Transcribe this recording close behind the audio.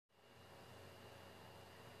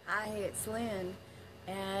Hi, it's Lynn,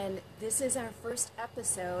 and this is our first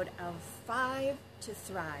episode of 5 to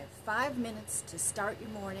Thrive. 5 minutes to start your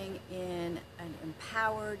morning in an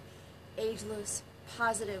empowered, ageless,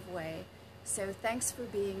 positive way. So thanks for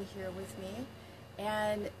being here with me.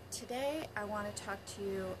 And today I want to talk to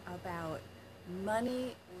you about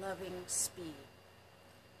money-loving speed.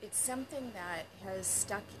 It's something that has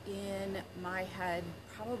stuck in my head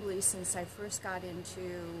probably since I first got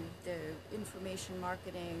into the information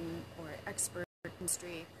marketing or expert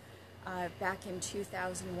industry back in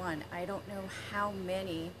 2001. I don't know how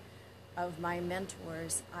many of my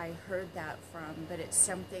mentors I heard that from, but it's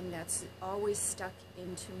something that's always stuck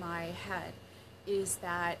into my head, is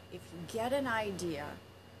that if you get an idea,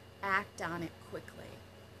 act on it quickly.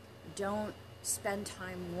 Don't spend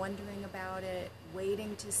time wondering about it,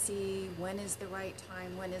 waiting to see when is the right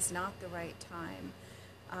time, when is not the right time.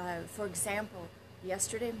 For example,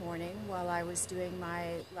 yesterday morning while I was doing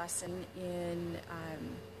my lesson in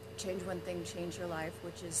Change One Thing, Change Your Life,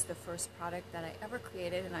 which is the first product that I ever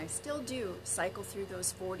created, and I still do cycle through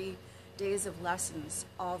those 40 days of lessons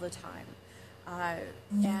all the time.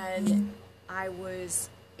 And I was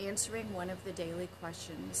answering one of the daily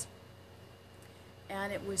questions,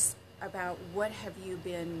 and it was about what have you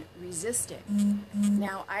been resisting.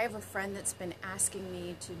 Now, I have a friend that's been asking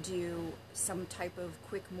me to do some type of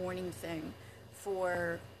quick morning thing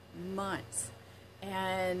for months,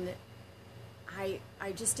 and I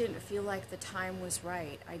just didn't feel like the time was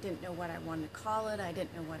right. I didn't know what I wanted to call it. I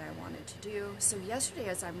didn't know what I wanted to do. So yesterday,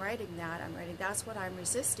 as I'm writing that's what I'm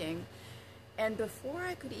resisting. And before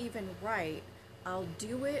I could even write, I'll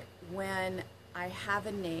do it when I have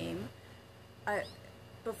a name.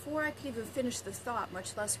 Before I could even finish the thought,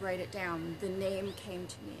 much less write it down, the name came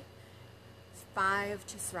to me. 5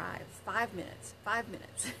 to Thrive. 5 minutes. 5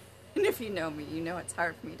 minutes. And if you know me, you know it's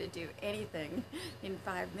hard for me to do anything in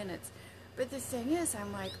 5 minutes. But the thing is,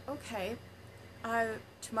 I'm like, okay,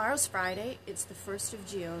 tomorrow's Friday. It's the 1st of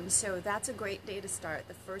June, so that's a great day to start,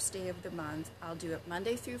 the first day of the month. I'll do it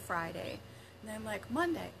Monday through Friday. And I'm like,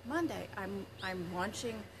 Monday. I'm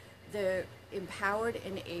launching the Empowered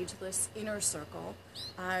and Ageless Inner Circle,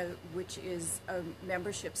 which is a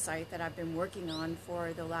membership site that I've been working on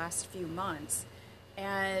for the last few months.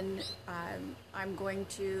 And I'm going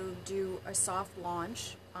to do a soft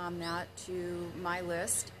launch on that to my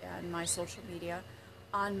list and my social media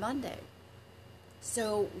on Monday.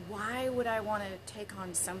 So why would I want to take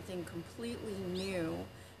on something completely new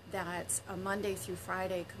that's a Monday through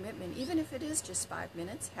Friday commitment, even if it is just 5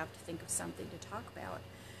 minutes? Have to think of something to talk about.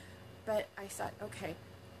 But I thought, okay,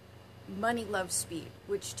 money loves speed,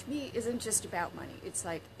 which to me isn't just about money. It's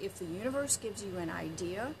like if the universe gives you an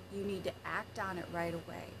idea, you need to act on it right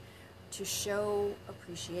away to show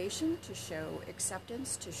appreciation, to show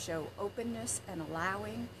acceptance, to show openness and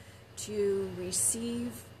allowing, to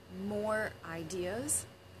receive more ideas.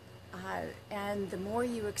 And the more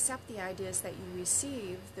you accept the ideas that you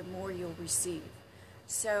receive, the more you'll receive.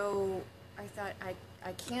 So I thought,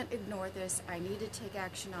 I can't ignore this. I need to take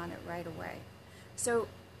action on it right away. So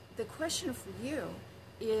the question for you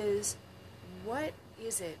is, what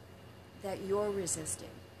is it that you're resisting?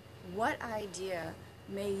 What idea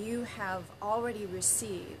may you have already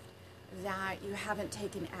received that you haven't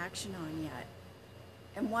taken action on yet?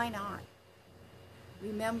 And why not?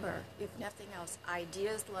 Remember, if nothing else,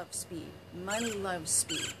 ideas love speed. Money loves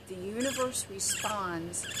speed. The universe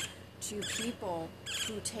responds to people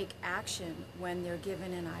who take action when they're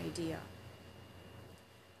given an idea.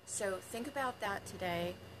 So think about that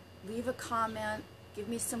today. Leave a comment. Give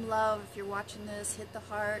me some love. If you're watching this, hit the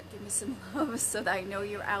heart. Give me some love so that I know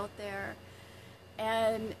you're out there.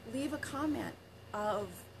 And leave a comment of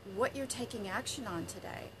what you're taking action on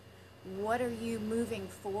today. What are you moving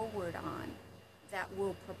forward on that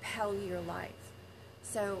will propel your life?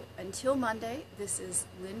 So until Monday, this is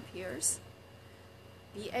Lynn Pierce.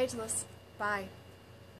 Be ageless. Bye.